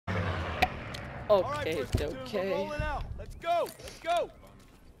Okay, okay. Let's go. Let's go.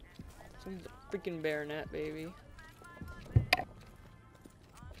 Some freaking bayonet, baby.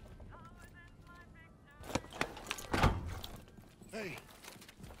 Hey.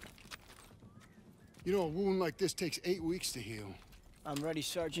 You know, a wound like this takes 8 weeks to heal. I'm ready,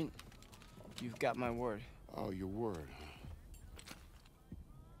 Sergeant. You've got my word. Oh, your word, huh?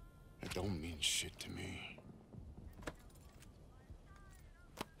 That don't mean shit to me.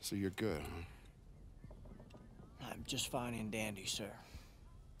 So you're good, huh? I'm just fine and dandy, sir.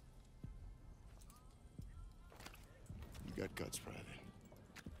 You got guts, Private.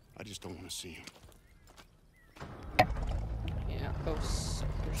 I just don't want to see him. Yeah, go.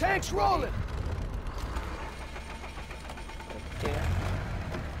 Tanks rolling. Yeah.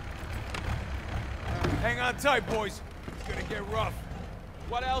 Hang on tight, boys. It's gonna get rough.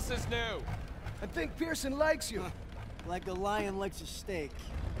 What else is new? I think Pearson likes you. Like a lion likes a steak.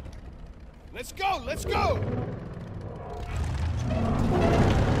 Let's go! Let's go!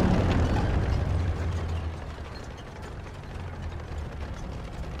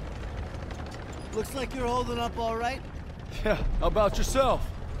 Looks like you're holding up all right. Yeah, how about yourself?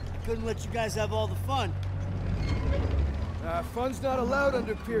 Couldn't let you guys have all the fun. Fun's not allowed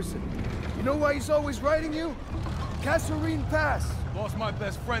under Pearson. You know why he's always writing you? Kasserine Pass. Lost my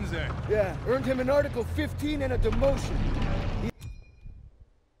best friends there. Yeah, earned him an Article 15 and a demotion.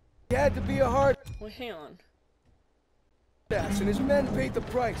 He had to be a hard Well, hang on. ass, and his men paid the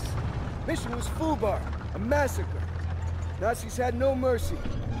price. Mission was Fubar, a massacre. Nazis had no mercy.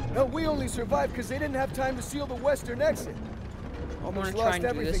 Hell, we only survived because they didn't have time to seal the western exit. Almost try lost and do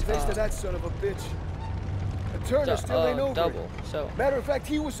everything this, thanks to that son of a bitch. The Turner still ain't over double. it. So. Matter of fact,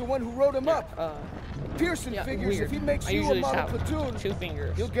 he was the one who wrote him up. Uh, Pearson yeah, figures weird. if he makes I you a usually model have platoon, 2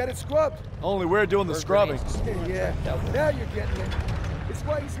 fingers. he'll get it scrubbed. Only we're doing the Or scrubbing. grenades. Yeah, Double. now you're getting it. It's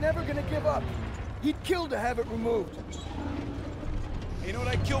why he's never gonna give up. He'd kill to have it removed. You know what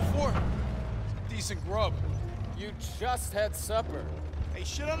I'd kill for? Decent grub. You just had supper. Hey,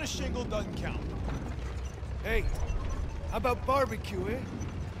 shit on a shingle doesn't count. Hey, how about barbecue, eh?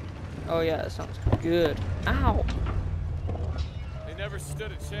 Oh yeah, that sounds good. Ow! They never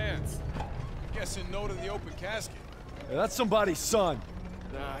stood a chance. Guessing no to the open casket. Yeah, that's somebody's son.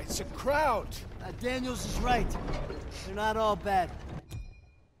 Nah, it's a crowd. Daniels is right. They're not all bad.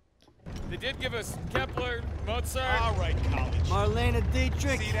 They did give us Kepler, Mozart. All right, college. Marlena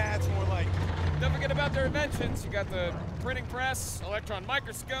Dietrich. See, that's more like... Don't forget about their inventions. You got the printing press, electron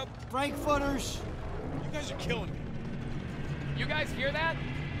microscope. Frankfurters. You guys are killing me. You guys hear that?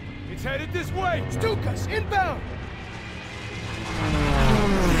 It's headed this way. Stukas, inbound!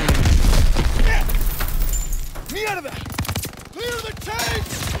 Me out of that! Clear the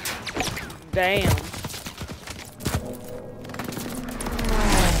tanks! Damn.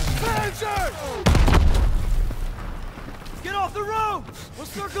 Panzers! Get off the road! We'll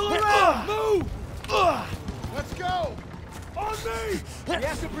circle around! Move! Let's go! On me! We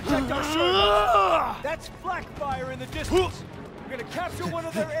have to protect our shore. That's flak fire in the distance. We're gonna capture one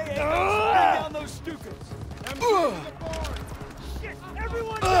of their AA guns and bring down those Stukas. Shit!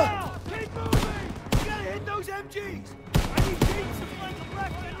 Everyone down! Keep moving! We gotta hit those MGs! I need teams to flank them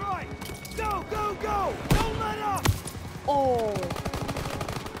left and right! Go, go, go! Don't let up! Oh.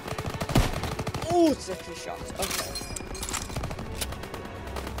 Oh, it's extra shots. Okay.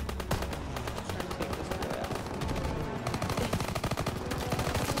 Trying to take this boy out.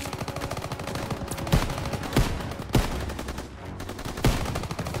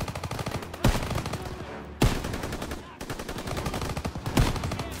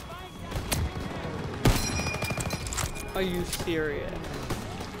 Are you serious?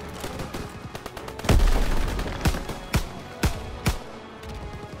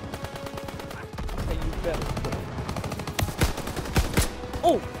 Okay, you better.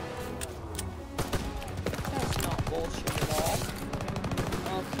 Oh! That's not bullshit at all.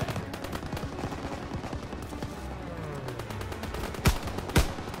 Okay.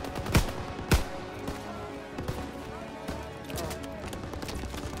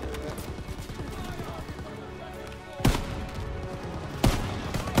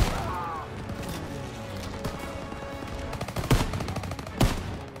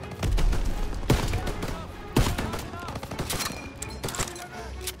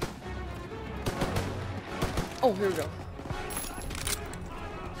 Oh, here we go.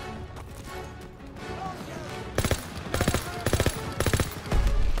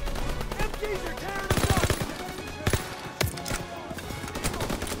 MGs are tearing us up!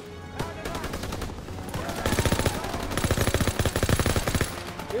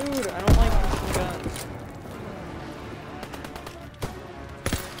 Dude, I don't like machine guns.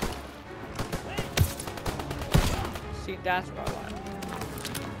 See, that's what I want.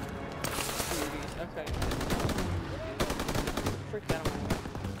 Okay. Freak out of my way.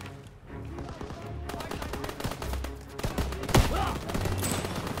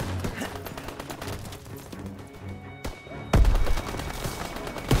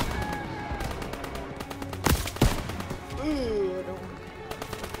 Ooh, I don't.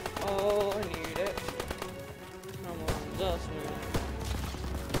 Oh, I need it. Come on, just need it.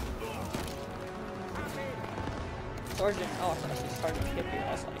 Sergeant, oh, I see Sergeant Kippy. I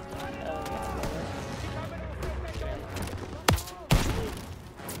was like, hell yeah, brother.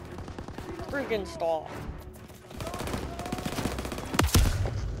 Freaking stop.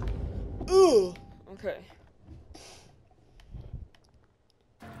 Ooh. Okay.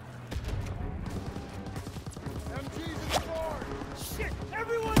 Shit!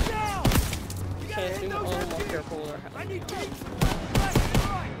 Everyone down! You gotta Okay, hit do a those little more MGs. careful with our I health. need tanks left and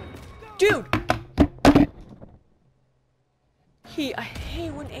right. Dude! I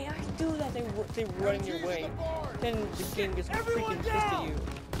hate when AIs do that. They run in your way. Then the game gets Everyone freaking pissed at down! you.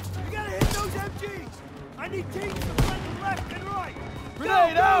 You gotta hit those MGs. I need tanks to front, left, and right.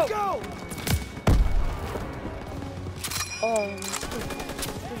 Grenade go, out! Go! Oh, it's the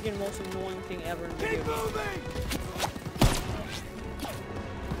freaking most annoying thing ever in video Keep games. moving!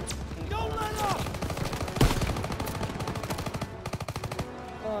 Don't let up!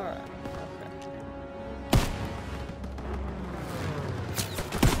 Alright, okay.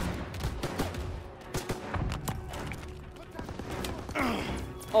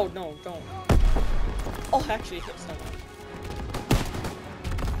 Oh no, don't. Oh, actually hit someone.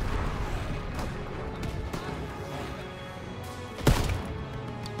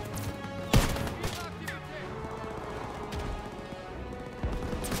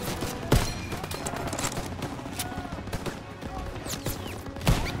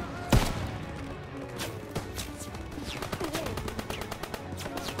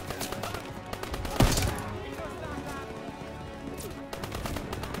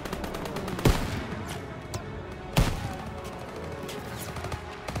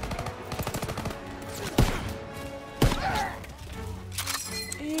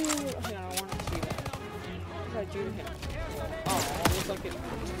 Do to him. Oh, it looks like it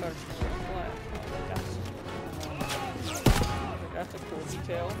starts to reflect. Oh, that's a cool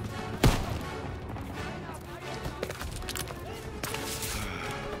detail.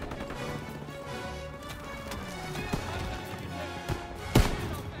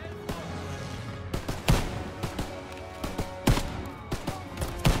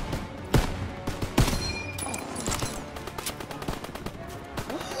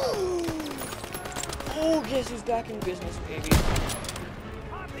 Oh, guess who's back in business, baby?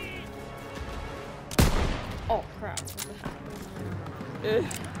 Oh, crap. What the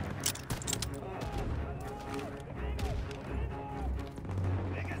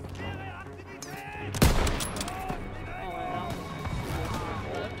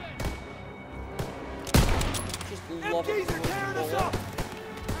heck? Just love it. MGs are tearing us up!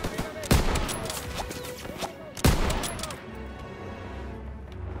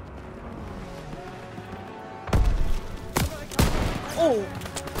 Oh!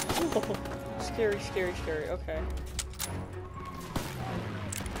 Oh! Scary, scary, scary. Okay.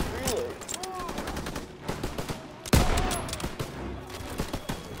 Really?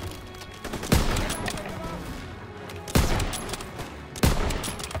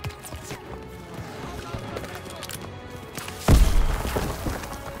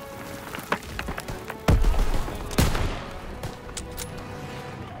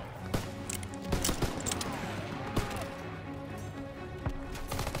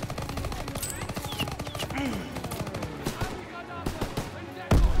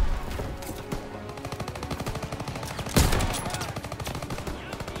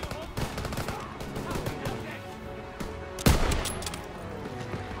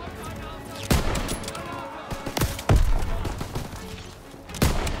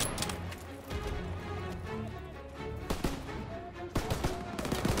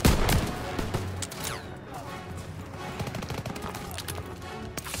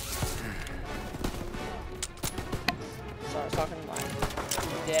 Sorry, I was talking to my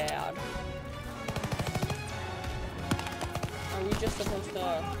dad. Are we just supposed to...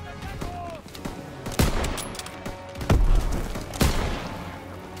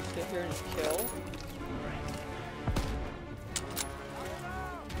 sit here and just kill?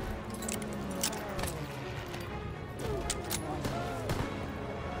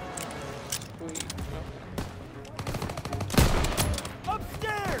 Sweet, okay.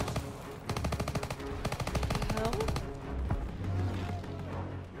 Upstairs! Hell?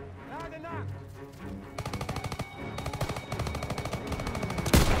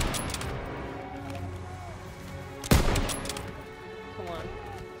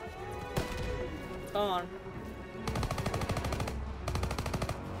 on.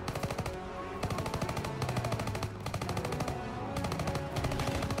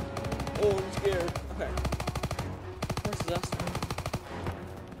 Oh, I'm scared. Okay. Where's Zussman?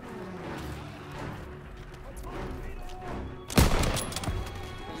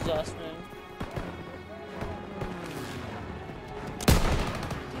 Zussman.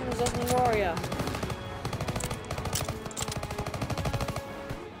 Damn, Zussman, where are ya?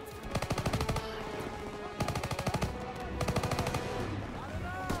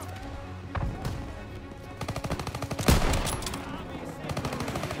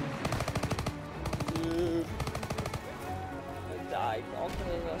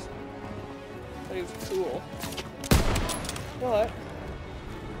 But he was cool. But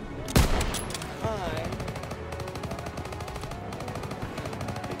I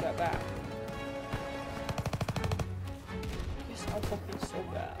take that back. He's so fucking so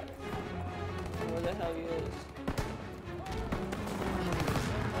bad. Where the hell he is?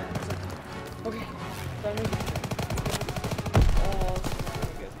 Okay, let me get him. Oh, that's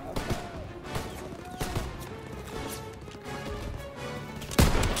good. Okay.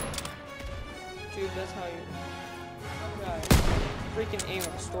 Dude, that's how you freaking aim at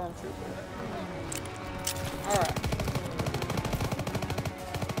a stormtrooper. Alright.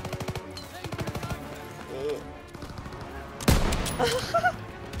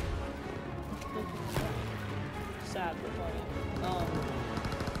 Sad but funny.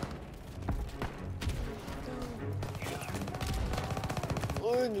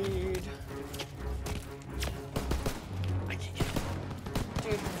 I need. I can't get it.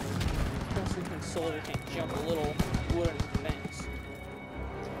 Dude. Freaking soldier can't jump a little wooden fence.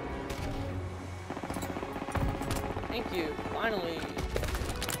 Thank you. Finally.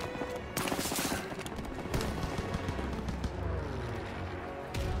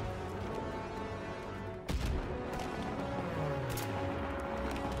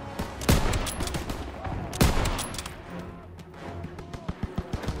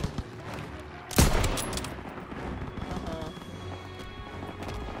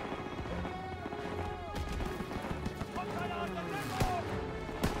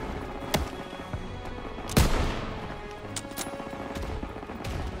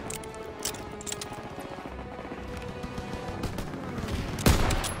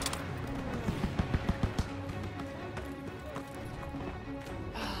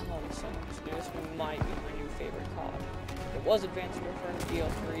 This one might be my new favorite COD. It was Advanced Warfare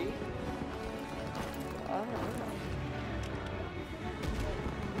BL3. I don't know.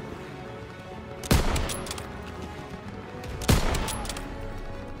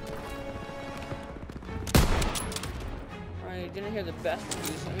 I didn't hear the best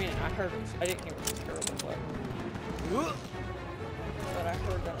reviews. I mean, I heard it. I didn't hear it was terrible, but I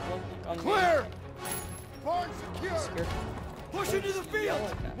heard that it wasn't Clear! Barn secure! Scared. Push into the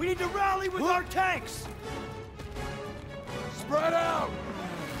field! We need to rally with our tanks! Spread out!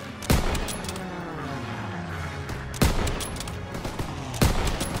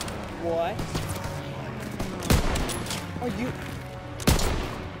 What? Are you...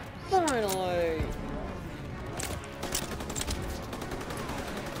 Finally!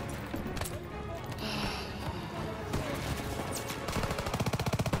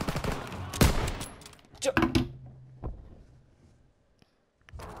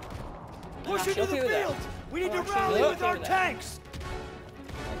 Push into the field! We need to rally with our tanks!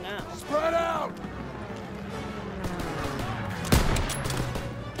 And now. Spread out!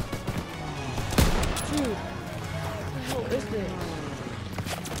 Dude, what the hell is this?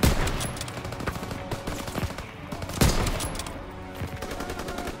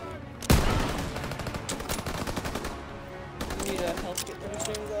 We need a health kit pretty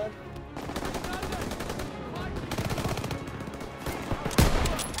soon, God.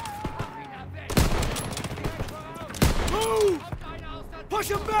 Move! Push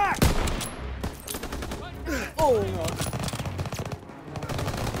him back! Oh no.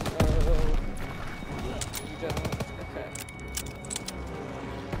 You don't. Okay.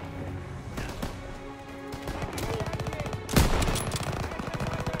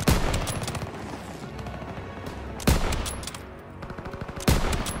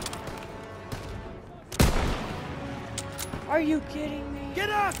 Are you kidding me? Get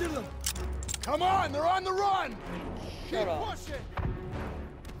after them! Come on, they're on the run! Shut Keep up. pushing!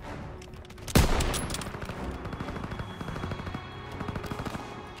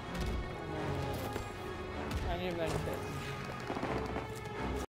 I need a medikit.